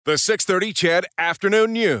The 6:30 CHED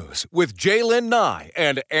Afternoon News with Jaylen Nye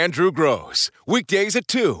and Andrew Gross. Weekdays at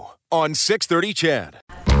 2 on 6:30 CHED.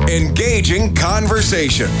 Engaging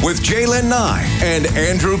conversation with Jaylen Nye and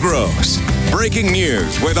Andrew Gross. Breaking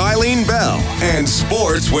news with Eileen Bell and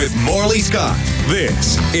sports with Morley Scott.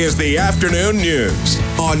 This is the Afternoon News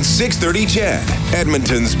on 6:30 CHED,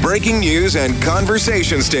 Edmonton's breaking news and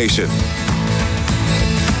conversation station.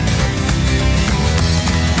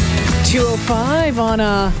 2:05 on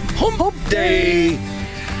a hump day.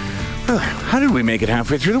 How did we make it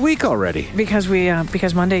halfway through the week already? Because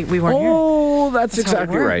Monday we weren't here. Oh, that's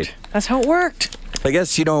exactly right. That's how it worked. I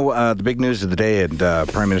guess, the big news of the day, and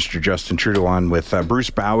Prime Minister Justin Trudeau on with Bruce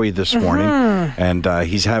Bowie this morning. And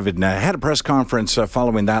he's had a press conference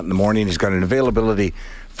following that in the morning. He's got an availability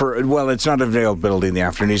it's not availability in the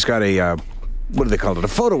afternoon. He's got a... what do they call it? A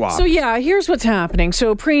photo op. So here's what's happening.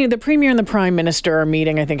 So the Premier and the Prime Minister are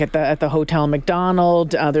meeting, I think, at the Hotel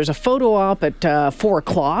Macdonald. There's a photo op at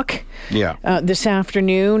 4:00. This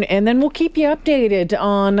afternoon, and then we'll keep you updated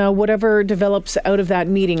on whatever develops out of that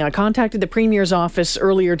meeting. I contacted the Premier's office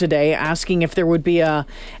earlier today, asking if there would be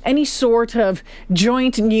any sort of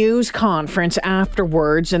joint news conference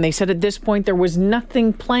afterwards, and they said at this point there was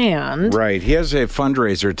nothing planned. Right. He has a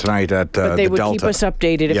fundraiser tonight at the Delta. But they would keep us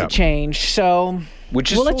updated if it changed. So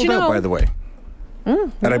which is we'll sold let you know. out, by the way.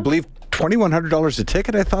 And I believe $2,100 a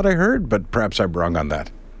ticket, I thought I heard, but perhaps I'm wrong on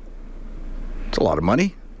that. It's a lot of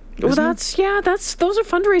money. Well, those are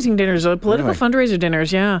fundraising dinners, political fundraiser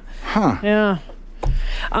dinners, yeah. Huh. Yeah.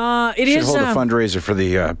 It Should is hold a fundraiser for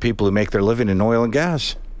the people who make their living in oil and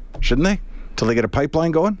gas, shouldn't they? Till they get a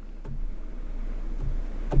pipeline going?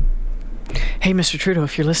 Hey, Mr. Trudeau,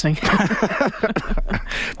 if you're listening.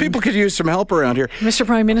 People could use some help around here. Mr.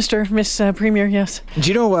 Prime Minister, Miss Premier, yes. Do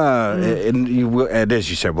you know, and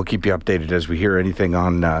as you said, we'll keep you updated as we hear anything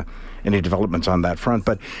on any developments on that front.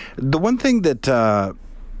 But the one thing that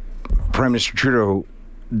Prime Minister Trudeau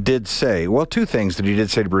did say, two things that he did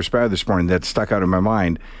say to Bruce Bowie this morning that stuck out in my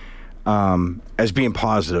mind as being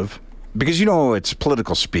positive. Because, it's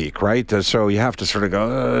political speak, right? So you have to sort of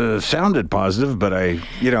go, sounded positive, but I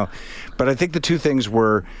think the two things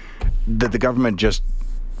were that the government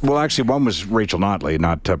actually one was Rachel Notley,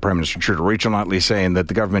 not Prime Minister Trudeau. Rachel Notley saying that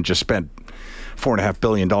the government just spent $4.5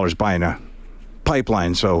 billion buying a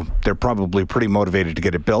pipeline, so they're probably pretty motivated to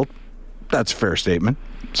get it built. That's a fair statement.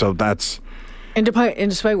 So that's... And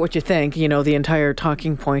despite what you think, the entire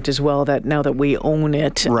talking point as well, that now that we own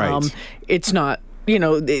it, right. It's not...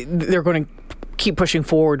 they're going to keep pushing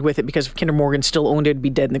forward with it because if Kinder Morgan still owned it, it'd be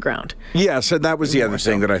dead in the ground. Yes, and that was the other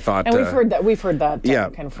thing that I thought. And we've heard that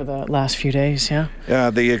kind of for the last few days, yeah.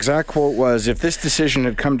 The exact quote was, if this decision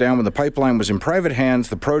had come down when the pipeline was in private hands,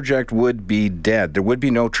 the project would be dead. There would be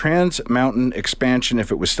no Trans Mountain expansion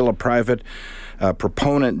if it was still a private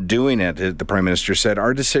proponent doing it, the Prime Minister said.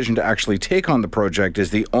 Our decision to actually take on the project is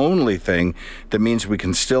the only thing that means we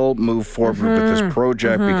can still move forward with this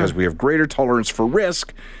project because we have greater tolerance for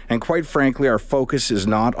risk, and quite frankly, our focus is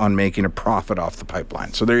not on making a profit off the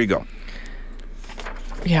pipeline. So there you go.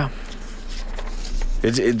 Yeah.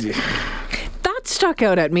 That stuck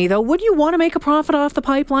out at me, though. Would you want to make a profit off the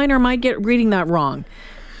pipeline, or am I reading that wrong?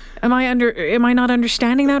 Am I not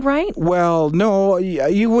understanding that right? Well, no,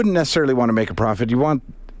 you wouldn't necessarily want to make a profit. You want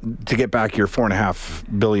to get back your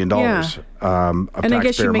 $4.5 billion of taxpayer money. And I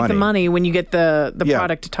guess you make the money when you get the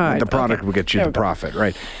product to tithe. The product will get you the profit,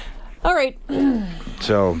 right? All right.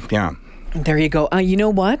 So, yeah. There you go. You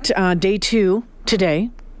know what? Day 2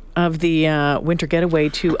 today of the winter getaway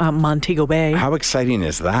to Montego Bay. How exciting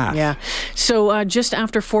is that? Yeah. So just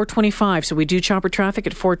after 4:25. So we do chopper traffic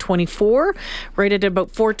at 4:24. Right at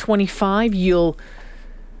about 4:25, you'll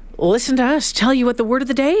listen to us tell you what the word of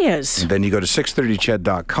the day is. And then you go to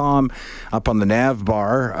 630ched.com. Up on the nav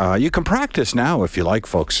bar. You can practice now if you like,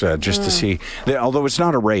 folks, just to see. Although it's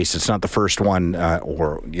not a race, it's not the first one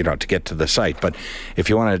to get to the site. But if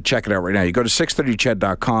you want to check it out right now, you go to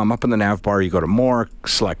 630ched.com. Up on the nav bar, you go to more,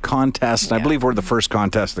 select contest. And I believe we're the first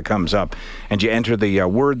contest that comes up. And you enter the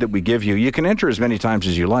word that we give you. You can enter as many times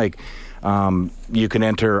as you like. You can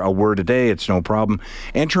enter a word a day. It's no problem.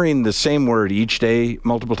 Entering the same word each day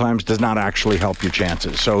multiple times does not actually help your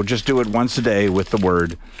chances. So just do it once a day with the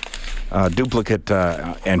word. Duplicate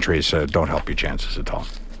entries don't help your chances at all.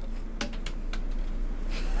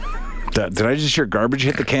 Did I just hear garbage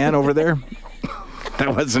hit the can over there?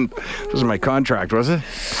 That wasn't my contract, was it?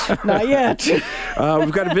 Not yet.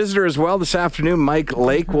 We've got a visitor as well this afternoon. Mike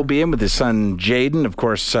Lake will be in with his son, Jaden. Of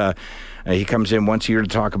course, he comes in once a year to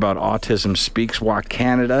talk about Autism Speaks Walk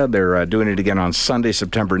Canada. They're doing it again on Sunday,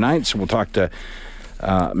 September 9th. So we'll talk to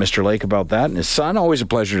Mr. Lake about that and his son. Always a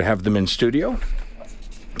pleasure to have them in studio.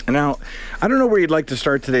 Now, I don't know where you'd like to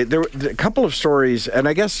start today. There were a couple of stories, and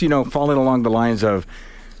I guess, falling along the lines of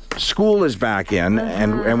school is back in,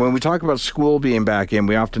 and when we talk about school being back in,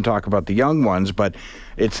 we often talk about the young ones, but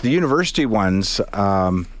it's the university ones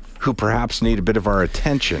who perhaps need a bit of our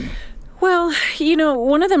attention. Well,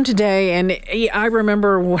 one of them today, and I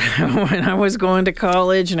remember when I was going to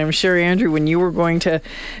college, and I'm sure, Andrew, when you were going to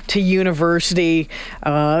university,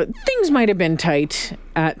 things might have been tight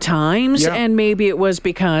at times, and maybe it was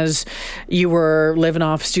because you were living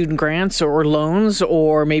off student grants or loans,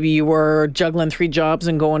 or maybe you were juggling 3 jobs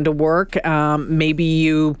and going to work. Maybe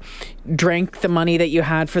you drank the money that you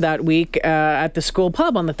had for that week at the school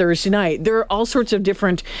pub on the Thursday night. There are all sorts of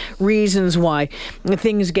different reasons why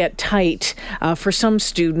things get tight for some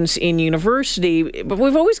students in university. But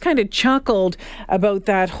we've always kind of chuckled about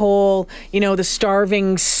that whole, the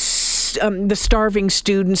starving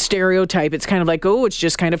student stereotype. It's kind of like, it's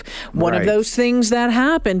just kind of one of those things that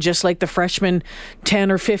happen, just like the freshman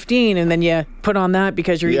 10 or 15, and then you put on that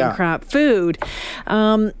because you're eating crap food.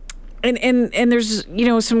 And there's,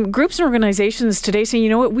 some groups and organizations today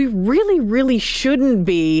saying, we really, really shouldn't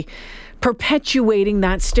be perpetuating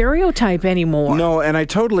that stereotype anymore. No, and I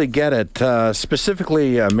totally get it.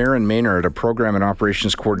 Specifically, Maren Maynard, a program and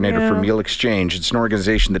operations coordinator for Meal Exchange, it's an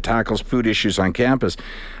organization that tackles food issues on campus,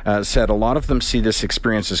 said a lot of them see this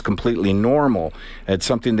experience as completely normal. It's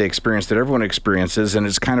something they experience that everyone experiences, and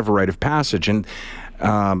it's kind of a rite of passage. And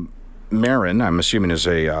Maren, I'm assuming, is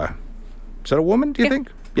that a woman, do you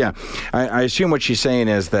think? Yeah. I assume what she's saying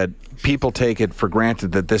is that people take it for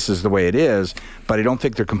granted that this is the way it is, but I don't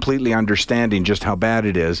think they're completely understanding just how bad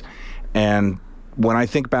it is. And when I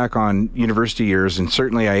think back on university years, and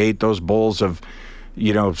certainly I ate those bowls of,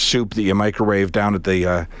 soup that you microwave down at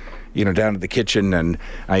the, down at the kitchen, and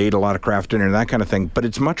I ate a lot of craft dinner and that kind of thing. But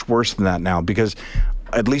it's much worse than that now, because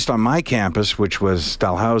at least on my campus, which was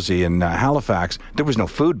Dalhousie in Halifax, there was no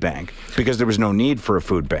food bank because there was no need for a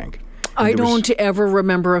food bank. I don't ever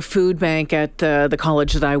remember a food bank at the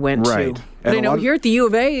college that I went to. But I know here at the U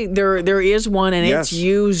of A, there is one, and it's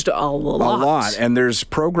used a lot. A lot. And there's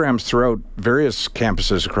programs throughout various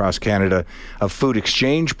campuses across Canada of food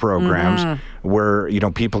exchange programs where,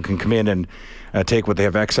 people can come in and take what they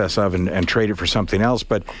have excess of and trade it for something else.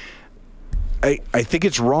 But I think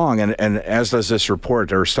it's wrong, and as does this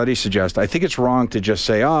report or study suggest, I think it's wrong to just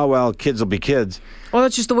say, kids will be kids. Well,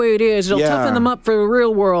 that's just the way it is. It'll toughen them up for the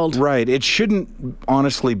real world. Right. It shouldn't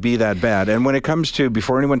honestly be that bad. And when it comes to,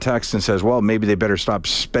 before anyone texts and says, well, maybe they better stop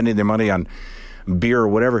spending their money on beer or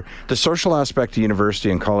whatever, the social aspect of university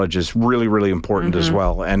and college is really, really important as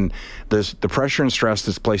well. And the pressure and stress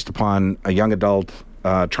that's placed upon a young adult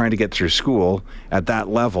trying to get through school at that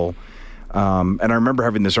level. And I remember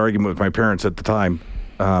having this argument with my parents at the time,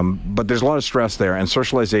 but there's a lot of stress there, and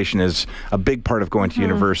socialization is a big part of going to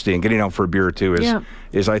university, and getting out for a beer or two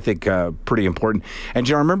is I think, pretty important. And,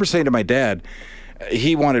 I remember saying to my dad,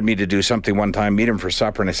 he wanted me to do something one time, meet him for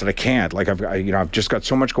supper, and I said, I can't. Like, I've just got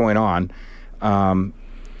so much going on.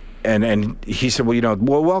 And he said,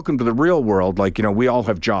 well, welcome to the real world. Like, we all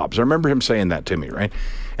have jobs. I remember him saying that to me, right?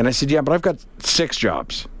 And I said, yeah, but I've got 6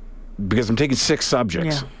 jobs because I'm taking 6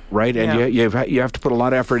 subjects. Yeah. Right, and you have to put a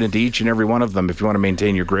lot of effort into each and every one of them if you want to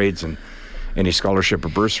maintain your grades and any scholarship or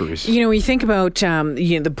bursaries. When you think about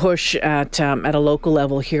the push at a local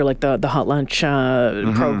level here, like the hot lunch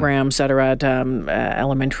programs that are at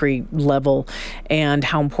elementary level, and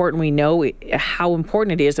how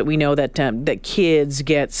important it is that we know that that kids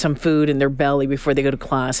get some food in their belly before they go to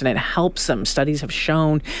class, and it helps them. Studies have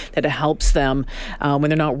shown that it helps them when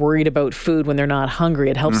they're not worried about food, when they're not hungry.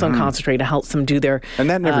 It helps them concentrate. It helps them do their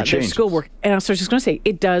their schoolwork. And I was just going to say,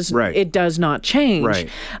 it does. Right. It does not change. Right.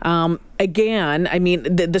 Again, I mean,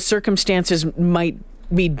 the circumstances might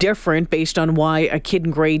be different based on why a kid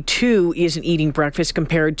in grade 2 isn't eating breakfast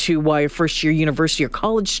compared to why a first-year university or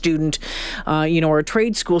college student, or a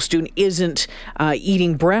trade school student isn't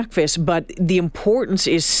eating breakfast. But the importance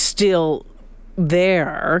is still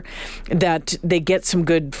there, that they get some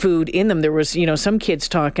good food in them. There was, some kids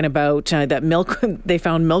talking about that milk. They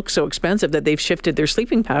found milk so expensive that they've shifted their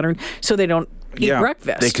sleeping pattern so they don't eat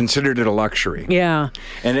breakfast. They considered it a luxury. Yeah.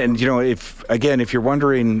 And if you're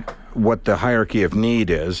wondering what the hierarchy of need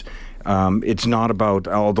is, it's not about,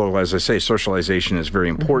 although, as I say, socialization is very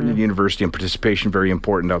important at university and participation very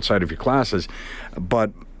important outside of your classes.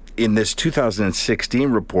 But in this 2016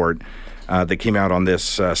 report that came out on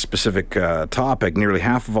this specific topic, nearly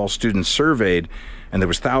half of all students surveyed, and there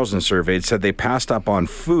was thousands surveyed, said they passed up on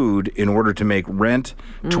food in order to make rent,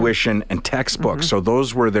 tuition, and textbooks. So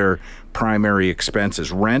those were their primary expenses: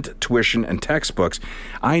 rent, tuition, and textbooks.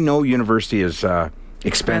 I know university is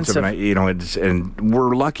expensive. And, and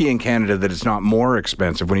we're lucky in Canada that it's not more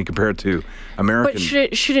expensive when you compare it to American.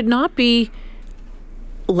 But should it not be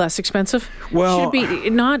less expensive? Well, should it be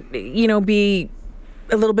not, be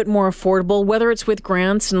a little bit more affordable, whether it's with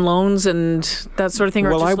grants and loans and that sort of thing,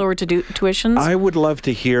 or just lower tuitions? I would love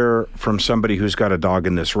to hear from somebody who's got a dog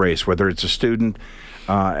in this race, whether it's a student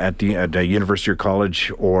at a university or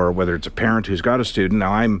college, or whether it's a parent who's got a student.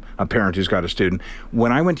 Now, I'm a parent who's got a student.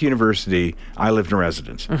 When I went to university, I lived in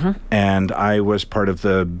residence, and I was part of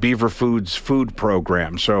the Beaver Foods food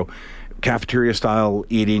program. So cafeteria-style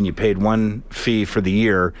eating, you paid one fee for the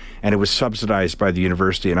year, and it was subsidized by the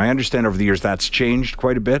university. And I understand over the years that's changed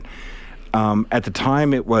quite a bit. At the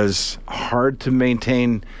time, it was hard to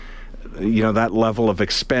maintain that level of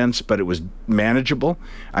expense, but it was manageable.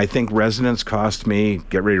 I think residence cost me,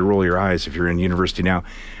 get ready to roll your eyes if you're in university now,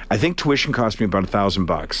 I think tuition cost me about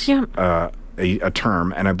 $1,000 a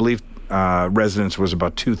term, and I believe residence was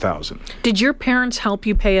about $2,000. Did your parents help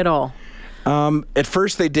you pay it all? At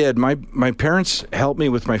first they did. My parents helped me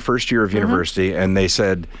with my first year of university, and they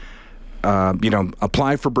said,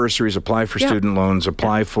 apply for bursaries, apply for student loans,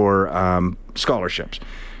 apply for scholarships.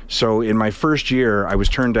 So in my first year, I was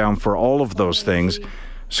turned down for all of those things.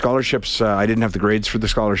 Scholarships, I didn't have the grades for the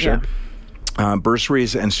scholarship.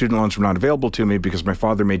 Bursaries and student loans were not available to me because my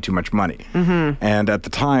father made too much money. And at the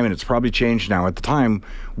time, and it's probably changed now, at the time,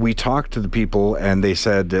 we talked to the people, and they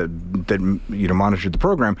said that monitored the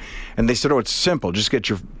program, and they said, oh, it's simple. Just get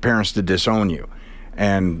your parents to disown you.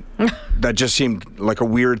 And that just seemed like a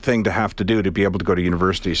weird thing to have to do to be able to go to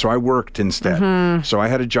university. So I worked instead. So I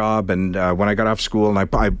had a job, and when I got off school, and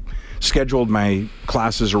I scheduled my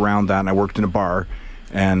classes around that, and I worked in a bar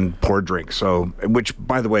and poured drinks. So, which,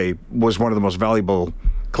 by the way, was one of the most valuable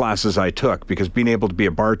classes I took, because being able to be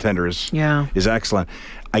a bartender is excellent.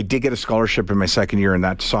 I did get a scholarship in my second year, and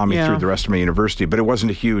that saw me through the rest of my university. But it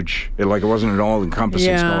wasn't it wasn't an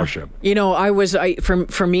all-encompassing scholarship.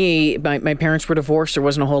 For me, my parents were divorced. There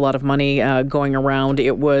wasn't a whole lot of money going around.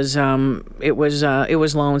 It was loans. It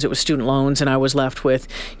was student loans, and I was left with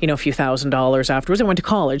a few $1,000s afterwards. I went to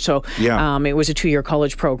college, so it was a 2-year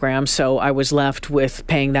college program. So I was left with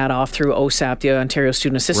paying that off through Sept, the Ontario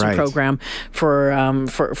Student Assistance Program,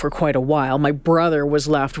 for quite a while. My brother was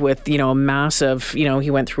left with a massive. He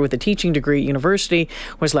went through with a teaching degree at university,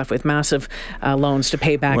 was left with massive loans to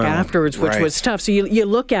pay back afterwards, which was tough. So you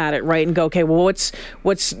look at it, right, and go, okay, well, what's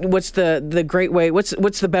the great way?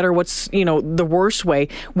 What's the better? What's the worst way?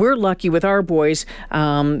 We're lucky with our boys.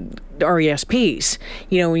 RESPs,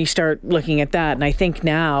 when you start looking at that, and I think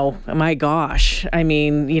now, my gosh, I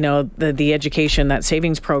mean, the education, that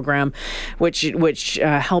savings program, which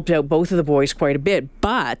helped out both of the boys quite a bit.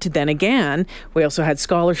 But then again, we also had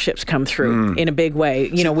scholarships come through in a big way.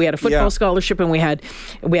 We had a football scholarship, and we had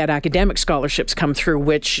academic scholarships come through,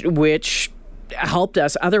 which helped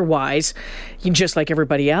us. Otherwise, just like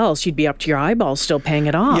everybody else, you'd be up to your eyeballs still paying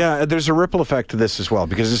it off. Yeah, there's a ripple effect to this as well,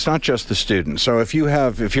 because it's not just the student. So if you're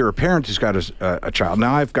a parent who's got a child,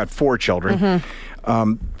 now I've got 4 children.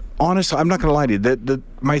 Honestly, I'm not going to lie to you.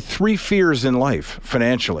 My 3 fears in life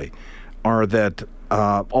financially are that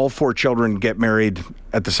all 4 children get married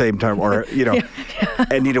at the same time, or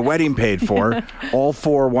and need a wedding paid for. All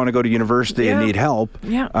 4 want to go to university and need help,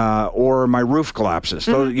 or my roof collapses.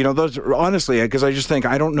 Those honestly, because I just think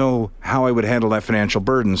I don't know how I would handle that financial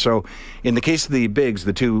burden. So, in the case of the Bigs,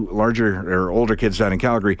 the 2 older kids down in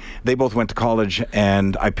Calgary, they both went to college,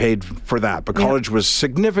 and I paid for that. But college was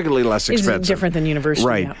significantly less expensive. It's different than university,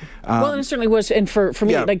 right? Well, and it certainly was, and for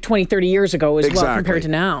me, like 20, 30 years ago as well compared to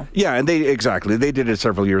now. Yeah, and they did it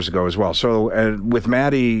several years ago as well. So with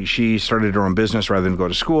Maddie, she started her own business rather than go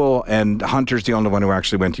to school, and Hunter's the only one who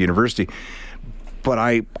actually went to university. But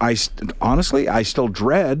I honestly, I still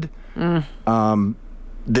dread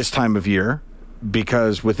this time of year,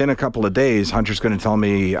 because within a couple of days, Hunter's going to tell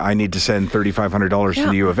me I need to send $3,500 to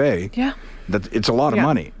the U of A. Yeah. It's a lot of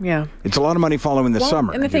money. Yeah. It's a lot of money following the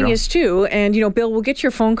summer. And the thing is, too, and, Bill, we'll get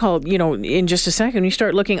your phone call, in just a second. You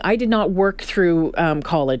start looking. I did not work through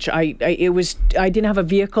college. I didn't have a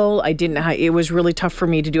vehicle. It was really tough for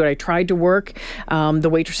me to do it. I tried to work. The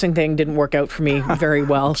waitressing thing didn't work out for me very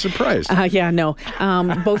well. I'm surprised.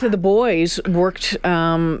 Both of the boys worked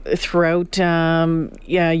throughout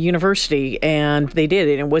university, and they did.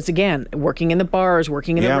 And it was, again, working in the bars,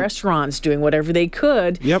 working in the restaurants, doing whatever they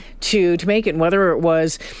could to make it, and whether it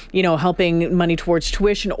was, helping money towards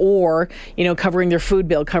tuition, or, covering their food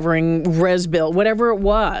bill, covering res bill, whatever it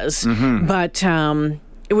was. But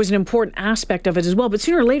it was an important aspect of it as well. But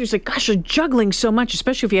sooner or later, it's like, gosh, you're juggling so much,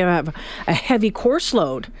 especially if you have a heavy course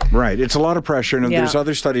load. Right. It's a lot of pressure. And there's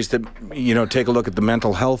other studies that, take a look at the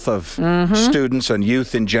mental health of students and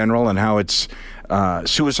youth in general and how it's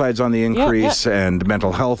suicide's on the increase and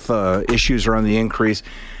mental health issues are on the increase.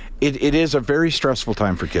 It is a very stressful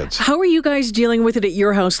time for kids. How are you guys dealing with it at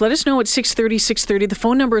your house? Let us know at 630. The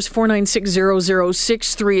phone number is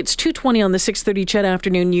 496-0063. It's 2:20 on the 6:30 CHED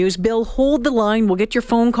Afternoon News. Bill, hold the line. We'll get your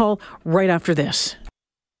phone call right after this.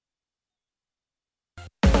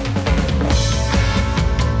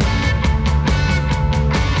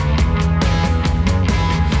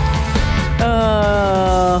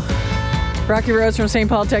 Rocky Rose from St.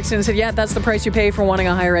 Paul texted and said, yeah, that's the price you pay for wanting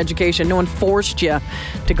a higher education. No one forced you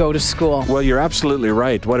to go to school. Well, you're absolutely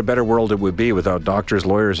right. What a better world it would be without doctors,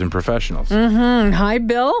 lawyers, and professionals. Hi,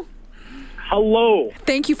 Bill. Hello.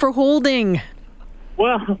 Thank you for holding.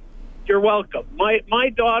 Well, you're welcome. My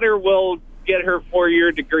daughter will get her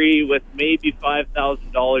 4-year degree with maybe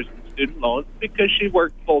 $5,000 in student loans because she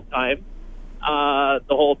worked full-time the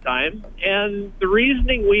whole time. And the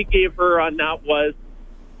reasoning we gave her on that was,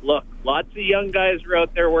 look, lots of young guys are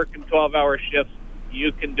out there working 12-hour shifts.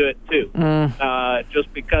 You can do it too.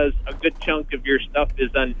 Just because a good chunk of your stuff is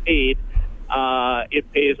unpaid,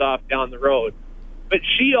 it pays off down the road. But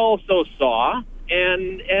she also saw,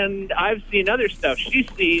 and I've seen other stuff, she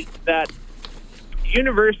sees that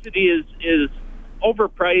university is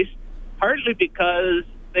overpriced, partly because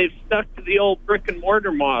they've stuck to the old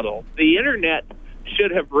brick-and-mortar model. The internet should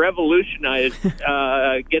have revolutionized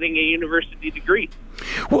getting a university degree.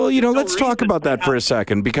 Well, let's talk about that for a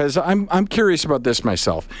second, because I'm curious about this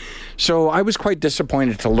myself. So I was quite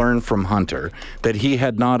disappointed to learn from Hunter that he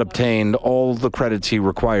had not obtained all the credits he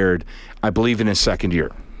required, I believe, in his second year.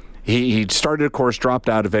 He started a course, dropped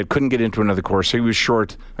out of it, couldn't get into another course, so he was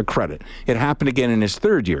short a credit. It happened again in his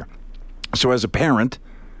third year. So as a parent,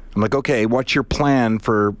 I'm like, okay, what's your plan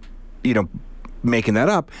for, making that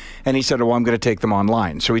up? And he said, I'm going to take them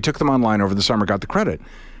online. So he took them online over the summer, got the credit.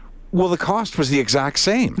 Well, the cost was the exact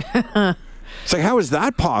same. It's like, how is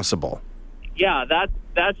that possible? Yeah,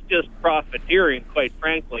 that's just profiteering, quite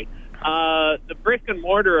frankly. The brick and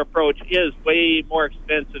mortar approach is way more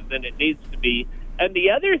expensive than it needs to be. And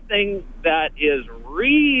the other thing that is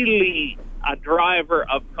really a driver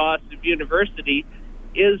of cost of university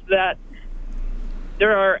is that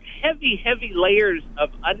there are heavy layers of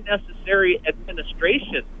unnecessary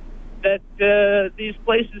administration that these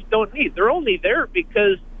places don't need. They're only there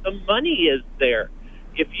because the money is there.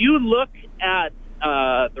 If you look at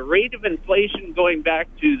the rate of inflation going back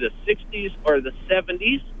to the 60s or the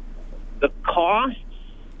 70s, the costs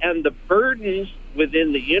and the burdens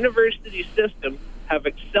within the university system have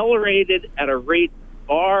accelerated at a rate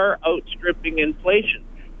far outstripping inflation.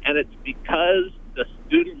 And it's because the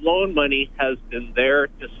student loan money has been there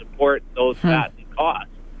to support those fattening costs.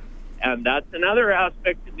 And that's another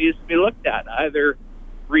aspect that needs to be looked at. Either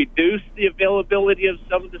reduce the availability of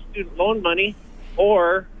some of the student loan money,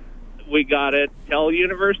 or we got to tell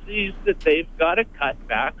universities that they've got to cut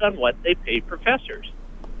back on what they pay professors.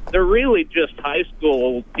 They're really just high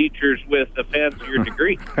school teachers with a fancier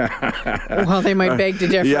degree. Well, they might beg to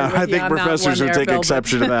differ. Yeah, I think professors would take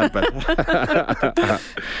exception to that.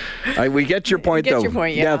 But we get your point, though. Your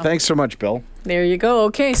point, yeah. Thanks so much, Bill. There you go.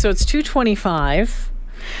 Okay, so it's 2:25.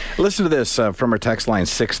 Listen to this from our text line,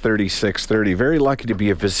 630. Very lucky to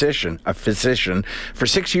be a physician for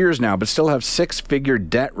 6 years now, but still have six-figure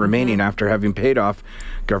debt remaining after having paid off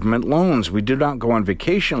government loans. We do not go on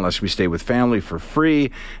vacation unless we stay with family for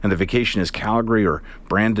free, and the vacation is Calgary or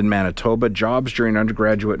Brandon, Manitoba. Jobs during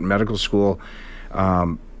undergraduate and medical school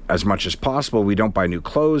as much as possible. We don't buy new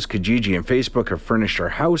clothes. Kijiji and Facebook have furnished our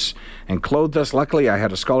house and clothed us. Luckily, I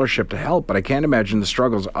had a scholarship to help, but I can't imagine the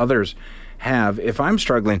struggles others have if I'm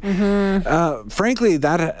struggling. Frankly,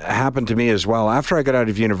 that happened to me as well. After I got out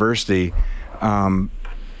of university, I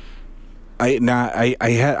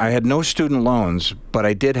had no student loans, but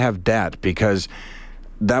I did have debt, because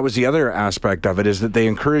that was the other aspect of it, is that they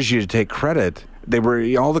encourage you to take credit. They were,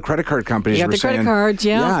 all the credit card companies were saying, credit cards,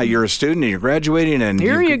 yeah, you're a student and you're graduating, and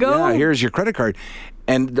here you go. Yeah, here's your credit card.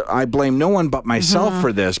 And I blame no one but myself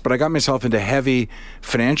for this, but I got myself into heavy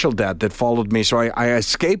financial debt that followed me. So I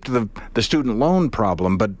escaped the student loan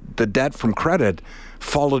problem, but the debt from credit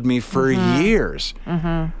followed me for years.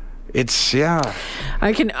 It's, yeah.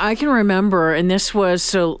 I can remember, and this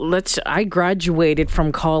was, I graduated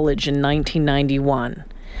from college in 1991.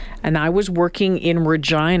 and I was working in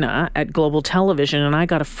Regina at Global Television, and I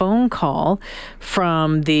got a phone call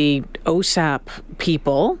from the OSAP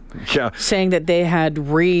people saying that they had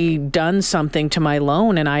redone something to my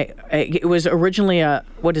loan, and it was originally a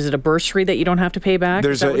bursary that you don't have to pay back?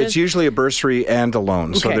 It's usually a bursary and a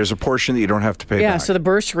loan, so there's a portion that you don't have to pay back. Yeah, so the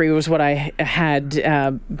bursary was what I had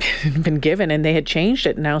been given, and they had changed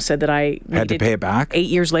it and now said that I had to pay it back 8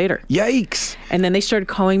 years later. Yikes! And then they started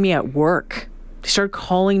calling me at work. They started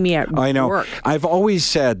calling me at work. I know. I've always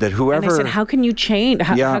said that whoever... And I said, how can you change?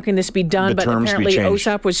 How can this be done? But apparently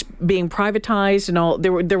OSAP was being privatized and all.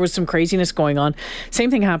 There was some craziness going on. Same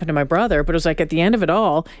thing happened to my brother, but it was like at the end of it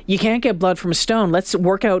all, you can't get blood from a stone. Let's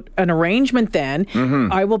work out an arrangement then.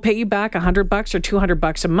 Mm-hmm. I will pay you back $100 or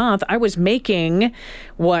 $200 a month. I was making,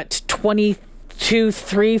 $2,000,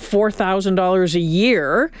 $3,000, $4,000 a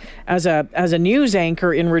year as a news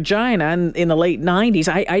anchor in Regina in the late 90s.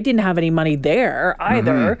 I didn't have any money there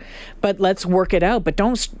either, but let's work it out. But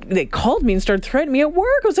they called me and started threatening me at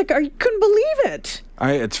work. I was like, I couldn't believe it.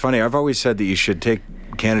 It's funny. I've always said that you should take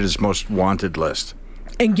Canada's most wanted list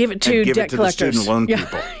and give it to debt collectors. The student loan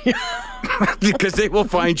people. Because they will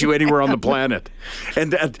find you anywhere on the planet.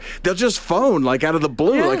 And they'll just phone like out of the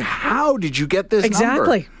blue. Yeah. Like, how did you get this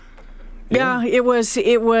number? Yeah, it was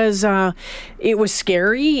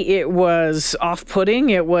scary. It was off-putting.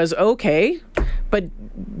 It was okay,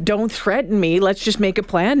 but don't threaten me. Let's just make a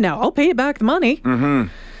plan now. I'll pay you back the money. Mm-hmm.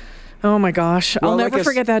 Oh my gosh, I'll never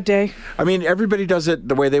forget that day. I mean, everybody does it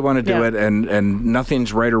the way they want to do it, and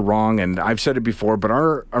nothing's right or wrong. And I've said it before, but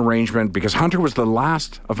our arrangement, because Hunter was the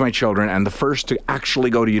last of my children and the first to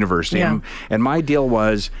actually go to university, and my deal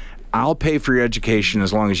was, I'll pay for your education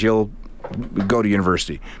as long as you'll go to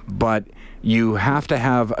university, but you have to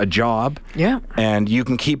have a job, and you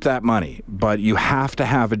can keep that money, but you have to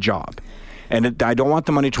have a job. And I don't want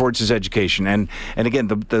the money towards his education. And again,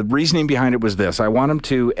 the reasoning behind it was this. I want him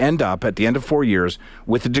to end up at the end of 4 years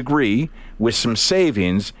with a degree, with some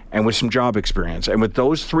savings, and with some job experience. And with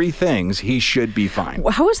those three things, he should be fine.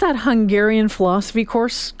 How is that Hungarian philosophy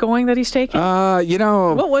course going that he's taking?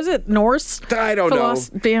 What was it? Norse? I don't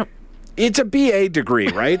know. It's a BA degree,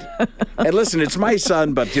 right? And listen, it's my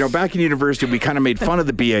son, but, back in university, we kind of made fun of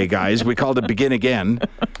the BA guys. We called it Begin Again,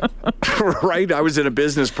 right? I was in a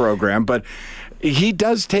business program, but he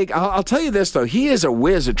does take, I'll tell you this, though. He is a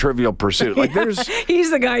whiz at Trivial Pursuit. Like,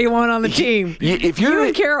 he's the guy you want on the team. If you're you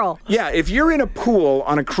and Carol. Yeah, if you're in a pool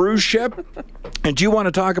on a cruise ship and you want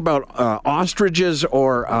to talk about ostriches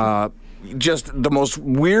or just the most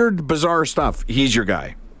weird, bizarre stuff, he's your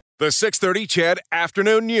guy. The 6:30 CHED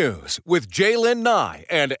Afternoon News with Jaylen Nye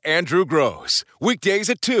and Andrew Gross. Weekdays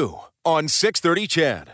at 2 on 6:30 CHED.